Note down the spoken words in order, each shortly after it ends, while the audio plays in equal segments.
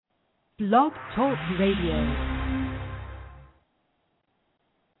Blog Talk Radio.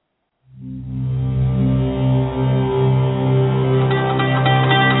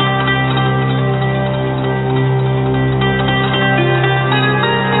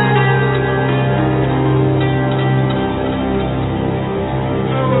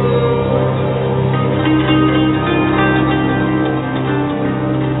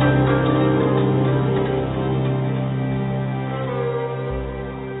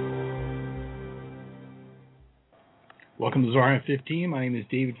 Welcome to Zohar 15. My name is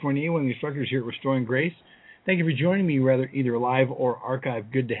David Fournier, one of the instructors here at Restoring Grace. Thank you for joining me, either live or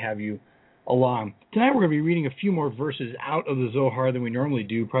archive. Good to have you along. Tonight we're going to be reading a few more verses out of the Zohar than we normally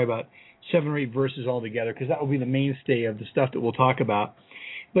do, probably about 7 or 8 verses altogether, because that will be the mainstay of the stuff that we'll talk about.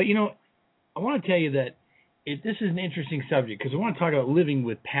 But, I want to tell you that this is an interesting subject, because I want to talk about living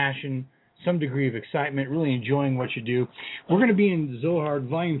with passion, some degree of excitement, really enjoying what you do. We're going to be in Zohar,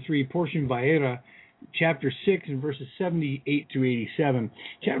 Volume 3, portion Vayera, Chapter 6 and verses 78 through 87.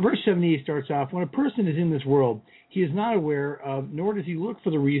 Verse 78 starts off, when a person is in this world, he is not aware of, nor does he look for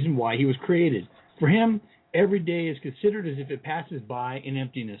the reason why he was created. For him, every day is considered as if it passes by in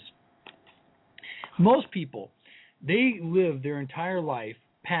emptiness. Most people, they live their entire life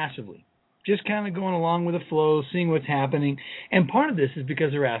passively, just kind of going along with the flow, seeing what's happening. And part of this is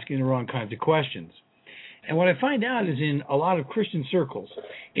because they're asking the wrong kinds of questions. And what I find out is in a lot of Christian circles,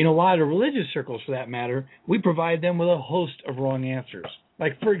 in a lot of religious circles for that matter, we provide them with a host of wrong answers.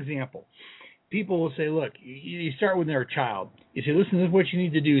 Like, for example, people will say, look, you start when they're a child. You say, listen, this is what you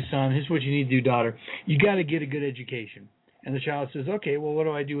need to do, son. This is what you need to do, daughter. You got to get a good education. And the child says, okay, well, what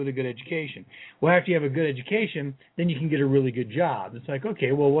do I do with a good education? Well, after you have a good education, then you can get a really good job. It's like,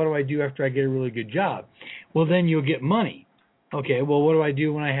 okay, well, what do I do after I get a really good job? Well, then you'll get money. Okay, well, what do I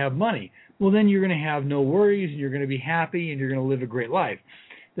do when I have money? Well, then you're going to have no worries, and you're going to be happy, and you're going to live a great life.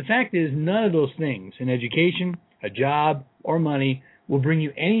 The fact is, none of those things, an education, a job, or money, will bring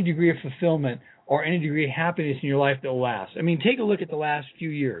you any degree of fulfillment or any degree of happiness in your life that will last. I mean, take a look at the last few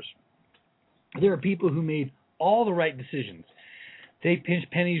years. There are people who made all the right decisions. They pinched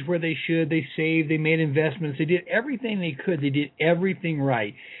pennies where they should. They saved. They made investments. They did everything they could. They did everything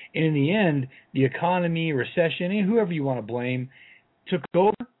right. And in the end, the economy, recession, and whoever you want to blame, took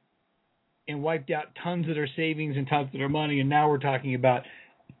over and wiped out tons of their savings and tons of their money, and now we're talking about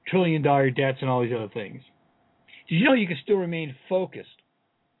trillion-dollar debts and all these other things. Did you know you can still remain focused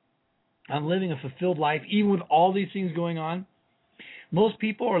on living a fulfilled life even with all these things going on? Most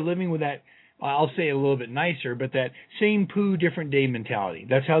people are living with that, I'll say it a little bit nicer, but that same poo, different day mentality.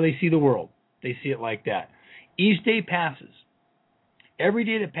 That's how they see the world. They see it like that. Each day passes. Every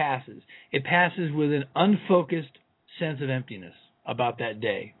day that passes, it passes with an unfocused sense of emptiness about that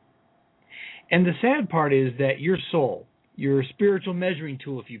day. And the sad part is that your soul, your spiritual measuring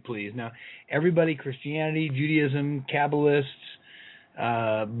tool, if you please. Now, everybody, Christianity, Judaism, Kabbalists,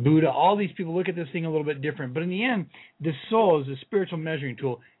 Buddha, all these people look at this thing a little bit different. But in the end, the soul is a spiritual measuring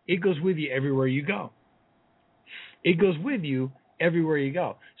tool. It goes with you everywhere you go. It goes with you everywhere you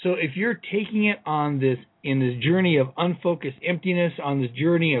go. So if you're taking it on in this journey of unfocused emptiness, on this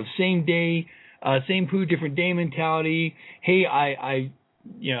journey of same day, same poo, different day mentality, hey, I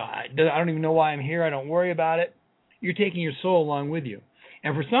don't even know why I'm here. I don't worry about it. You're taking your soul along with you.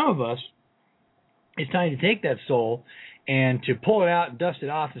 And for some of us, it's time to take that soul and to pull it out and dust it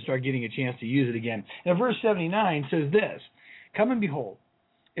off and start getting a chance to use it again. Now, verse 79 says this, come and behold,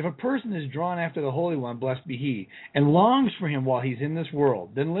 if a person is drawn after the Holy One, blessed be he, and longs for him while he's in this world,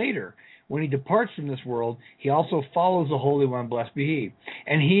 then later, when he departs from this world, he also follows the Holy One, blessed be he.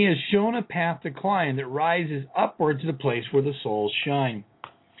 And he has shown a path to climb that rises upward to the place where the souls shine.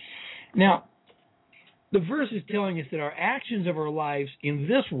 Now, the verse is telling us that our actions of our lives in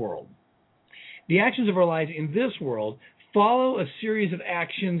this world, the actions of our lives in this world, follow a series of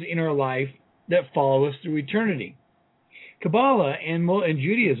actions in our life that follow us through eternity. Kabbalah and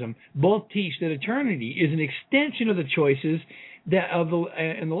Judaism both teach that eternity is an extension of the choices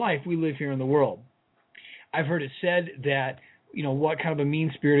in the life we live here in the world. I've heard it said that, what kind of a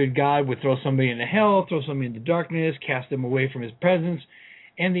mean-spirited God would throw somebody into hell, throw somebody into darkness, cast them away from his presence.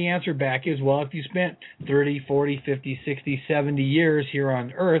 And the answer back is, well, if you spent 30, 40, 50, 60, 70 years here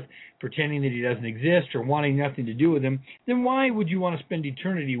on earth pretending that he doesn't exist or wanting nothing to do with him, then why would you want to spend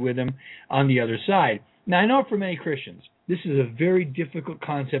eternity with him on the other side? Now, I know for many Christians, this is a very difficult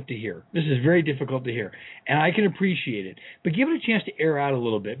concept to hear. This is very difficult to hear, and I can appreciate it. But give it a chance to air out a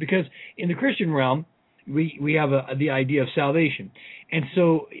little bit, because in the Christian realm, we have the idea of salvation. And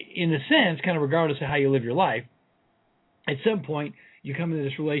so, in a sense, kind of regardless of how you live your life, at some point, you come into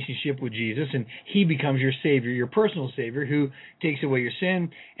this relationship with Jesus, and he becomes your Savior, your personal Savior, who takes away your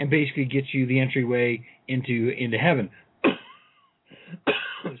sin and basically gets you the entryway into heaven.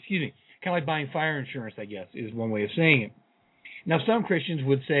 Excuse me. Kind of like buying fire insurance, I guess, is one way of saying it. Now, some Christians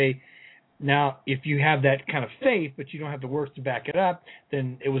would say, now, if you have that kind of faith, but you don't have the works to back it up,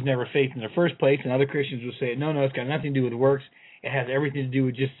 then it was never faith in the first place. And other Christians would say, no, it's got nothing to do with works. It has everything to do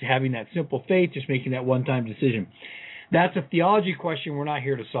with just having that simple faith, just making that one-time decision. That's a theology question we're not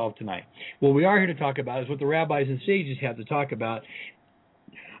here to solve tonight. What we are here to talk about is what the rabbis and sages have to talk about,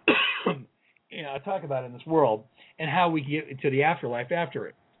 in this world, and how we get to the afterlife after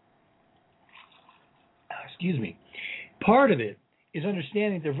it. Excuse me. Part of it is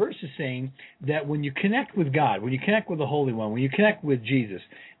understanding the verse is saying that when you connect with God, when you connect with the Holy One, when you connect with Jesus,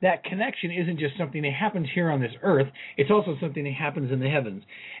 that connection isn't just something that happens here on this earth, it's also something that happens in the heavens.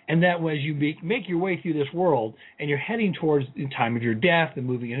 And that as you make your way through this world and you're heading towards the time of your death and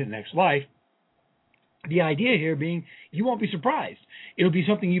moving into the next life, the idea here being you won't be surprised. It'll be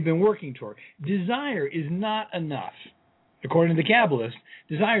something you've been working toward. Desire is not enough. According to the Kabbalists,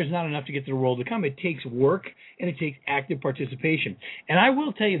 desire is not enough to get to the world to come. It takes work and it takes active participation. And I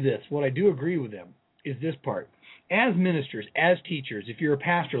will tell you this, what I do agree with them is this part. As ministers, as teachers, if you're a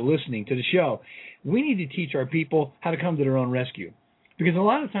pastor listening to the show, we need to teach our people how to come to their own rescue. Because a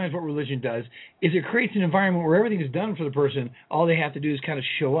lot of times what religion does is it creates an environment where everything is done for the person. All they have to do is kind of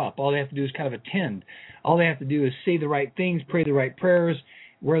show up. All they have to do is kind of attend. All they have to do is say the right things, pray the right prayers,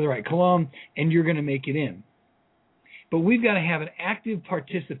 wear the right cologne, and you're going to make it in. But we've got to have an active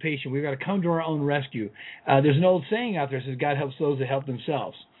participation. We've got to come to our own rescue. There's an old saying out there that says, God helps those that help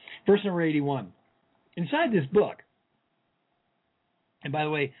themselves. Verse number 81. Inside this book, and by the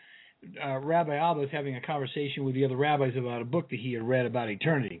way, Rabbi Abba is having a conversation with the other rabbis about a book that he had read about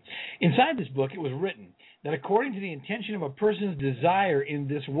eternity. Inside this book, it was written that according to the intention of a person's desire in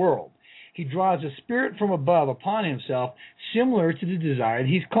this world, he draws a spirit from above upon himself similar to the desire that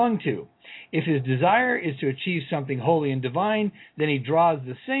he's clung to. If his desire is to achieve something holy and divine, then he draws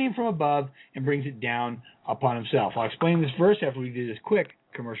the same from above and brings it down upon himself. I'll explain this verse after we do this quick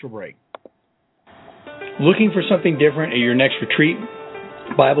commercial break. Looking for something different at your next retreat,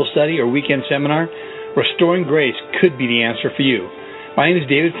 Bible study, or weekend seminar? Restoring Grace could be the answer for you. My name is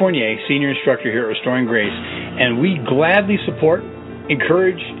David Fournier, Senior Instructor here at Restoring Grace, and we gladly support,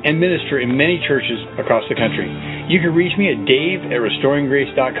 encourage, and minister in many churches across the country. You can reach me at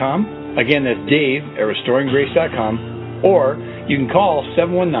dave@restoringgrace.com. Again, that's dave@restoringgrace.com. Or you can call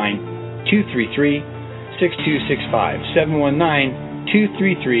 719-233-6265.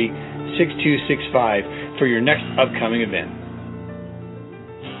 719-233-6265 for your next upcoming event.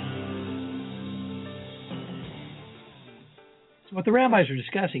 So what the rabbis are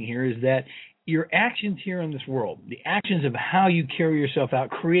discussing here is that your actions here in this world, the actions of how you carry yourself out,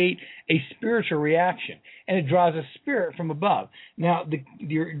 create a spiritual reaction, and it draws a spirit from above. Now,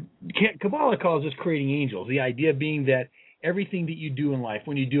 Kabbalah calls this creating angels, the idea being that everything that you do in life,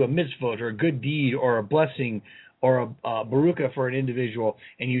 when you do a mitzvot or a good deed or a blessing or a baruch for an individual,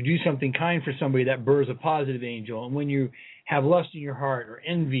 and you do something kind for somebody, that births a positive angel. And when you have lust in your heart or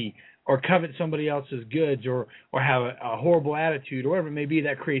envy or covet somebody else's goods or have a horrible attitude or whatever it may be,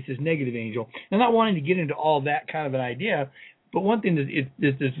 that creates this negative angel. Now, not wanting to get into all that kind of an idea, but one thing that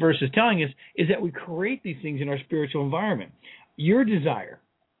this verse is telling us is that we create these things in our spiritual environment. Your desire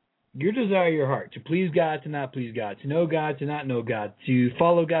of your heart, to please God, to not please God, to know God, to not know God, to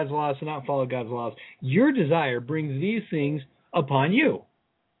follow God's laws, to not follow God's laws, your desire brings these things upon you,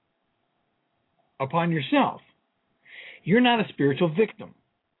 upon yourself. You're not a spiritual victim.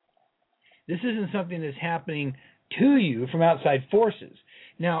 This isn't something that's happening to you from outside forces.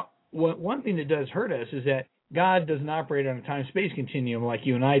 Now, one thing that does hurt us is that God doesn't operate on a time-space continuum like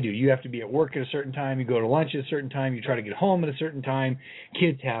you and I do. You have to be at work at a certain time. You go to lunch at a certain time. You try to get home at a certain time.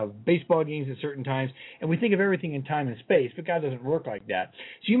 Kids have baseball games at certain times. And we think of everything in time and space, but God doesn't work like that.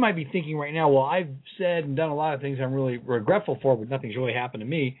 So you might be thinking right now, well, I've said and done a lot of things I'm really regretful for, but nothing's really happened to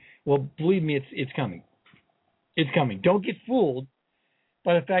me. Well, believe me, it's coming. It's coming. Don't get fooled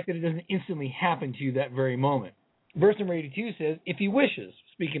by the fact that it doesn't instantly happen to you that very moment. Verse number 82 says, if he wishes,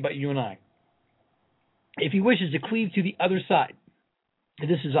 speaking about you and I, if he wishes to cleave to the other side,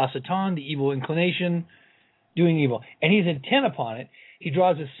 this is Asatan, the evil inclination, doing evil, and he's intent upon it, he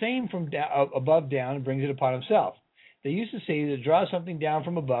draws the same from above down and brings it upon himself. They used to say that to draw something down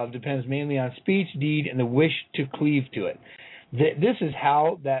from above depends mainly on speech, deed, and the wish to cleave to it. This is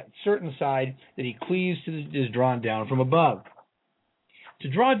how that certain side that he cleaves to is drawn down from above. To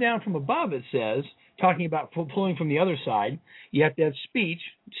draw down from above, it says, talking about pulling from the other side, you have to have speech,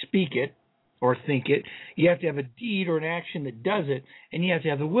 speak it, or think it. You have to have a deed or an action that does it, and you have to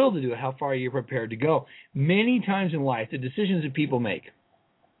have the will to do it. How far you're prepared to go. Many times in life, the decisions that people make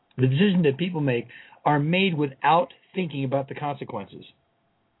are made without thinking about the consequences.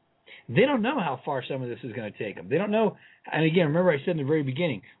 They don't know how far some of this is going to take them. They don't know. And again, remember I said in the very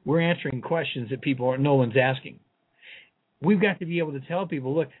beginning, we're answering questions that no one's asking. We've got to be able to tell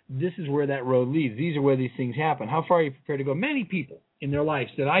people, look, this is where that road leads. These are where these things happen. How far are you prepared to go? Many people in their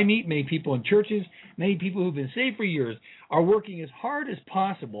lives that I meet, many people in churches, many people who've been saved for years, are working as hard as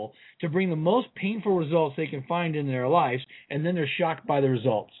possible to bring the most painful results they can find in their lives, and then they're shocked by the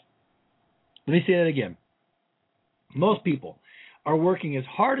results. Let me say that again. Most people are working as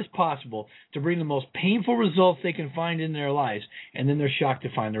hard as possible to bring the most painful results they can find in their lives, and then they're shocked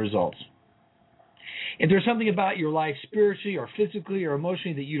to find the results. If there's something about your life spiritually or physically or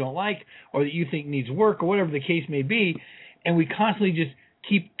emotionally that you don't like or that you think needs work or whatever the case may be, and we constantly just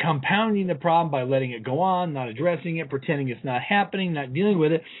keep compounding the problem by letting it go on, not addressing it, pretending it's not happening, not dealing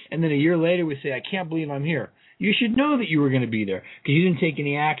with it, and then a year later we say, I can't believe I'm here. You should know that you were going to be there because you didn't take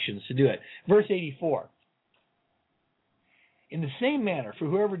any actions to do it. Verse 84. In the same manner, for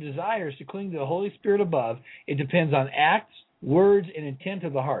whoever desires to cling to the Holy Spirit above, it depends on acts, words, and intent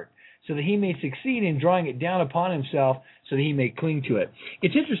of the heart, so that he may succeed in drawing it down upon himself, so that he may cling to it.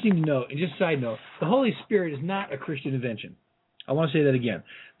 It's interesting to note, and just a side note, the Holy Spirit is not a Christian invention. I want to say that again.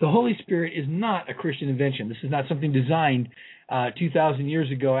 The Holy Spirit is not a Christian invention. This is not something designed 2,000 years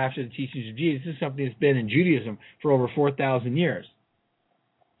ago after the teachings of Jesus. This is something that's been in Judaism for over 4,000 years.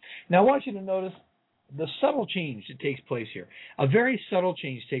 Now I want you to notice the subtle change that takes place here. A very subtle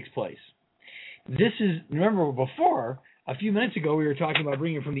change takes place. This is, remember before, a few minutes ago we were talking about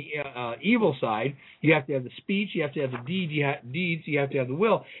bringing from the evil side. You have to have the speech, you have to have the deeds, you have to have the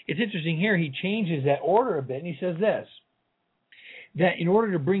will. It's interesting here, he changes that order a bit, and he says this, that in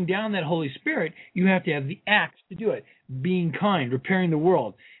order to bring down that Holy Spirit, you have to have the acts to do it. Being kind, repairing the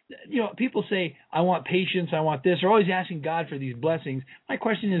world. You know, people say, I want patience, I want this. They're always asking God for these blessings. My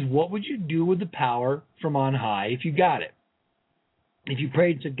question is, what would you do with the power from on high if you got it? If you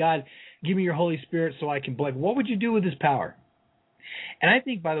prayed and said, God, give me your Holy Spirit so I can bless, what would you do with this power? And I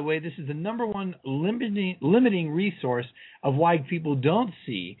think, by the way, this is the number one limiting resource of why people don't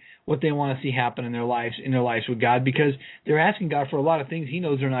see what they want to see happen in their lives with God, because they're asking God for a lot of things he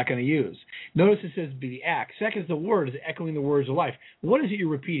knows they're not going to use. Notice it says be the act. Second is the word, is echoing the words of life. What is it you're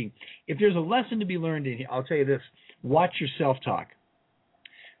repeating? If there's a lesson to be learned in here, I'll tell you this. Watch your self-talk.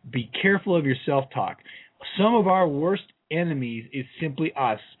 Be careful of your self-talk. Some of our worst enemies is simply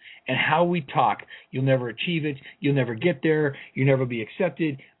us and how we talk. You'll never achieve it. You'll never get there. You'll never be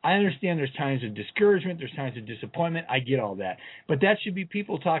accepted. I understand there's times of discouragement. There's times of disappointment. I get all that. But that should be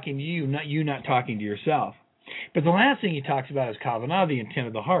people talking to you, not you not talking to yourself. But the last thing he talks about is kavanah, the intent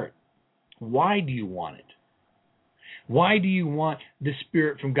of the heart. Why do you want it? Why do you want the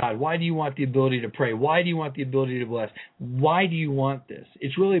Spirit from God? Why do you want the ability to pray? Why do you want the ability to bless? Why do you want this?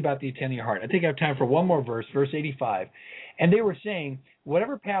 It's really about the intent of your heart. I think I have time for one more verse, verse 85. And they were saying,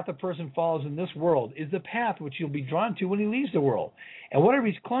 whatever path a person follows in this world is the path which he'll be drawn to when he leaves the world. And whatever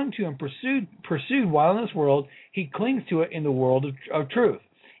he's clung to and pursued while in this world, he clings to it in the world of truth.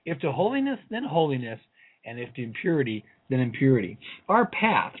 If to holiness, then holiness. And if to impurity, then impurity. Our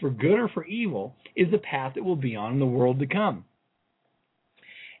path, for good or for evil, is the path that we'll be on in the world to come.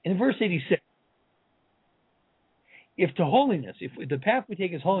 In verse 86, if to holiness, if the path we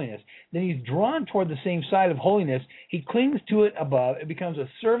take is holiness, then he's drawn toward the same side of holiness. He clings to it above. It becomes a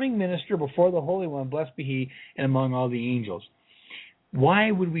serving minister before the Holy One, blessed be he, and among all the angels.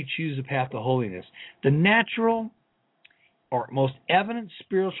 Why would we choose the path to holiness? The natural or most evident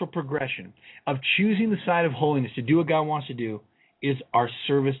spiritual progression of choosing the side of holiness to do what God wants to do is our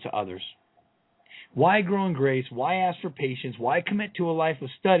service to others. Why grow in grace? Why ask for patience? Why commit to a life of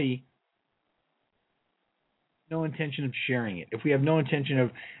study? No intention of sharing it. If we have no intention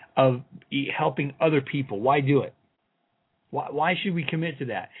of helping other people, why do it? Why should we commit to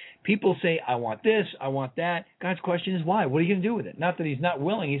that? People say, I want this, I want that. God's question is why? What are you going to do with it? Not that he's not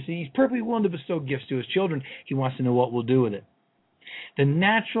willing. He's perfectly willing to bestow gifts to his children. He wants to know what we'll do with it. The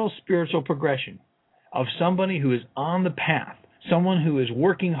natural spiritual progression of somebody who is on the path, someone who is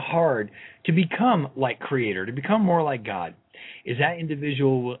working hard to become like Creator, to become more like God, is that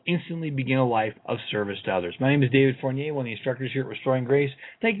individual will instantly begin a life of service to others. My name is David Fournier, one of the instructors here at Restoring Grace.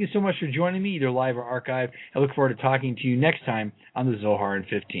 Thank you so much for joining me, either live or archive. I look forward to talking to you next time on the Zohar in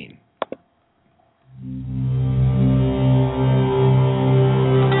 15.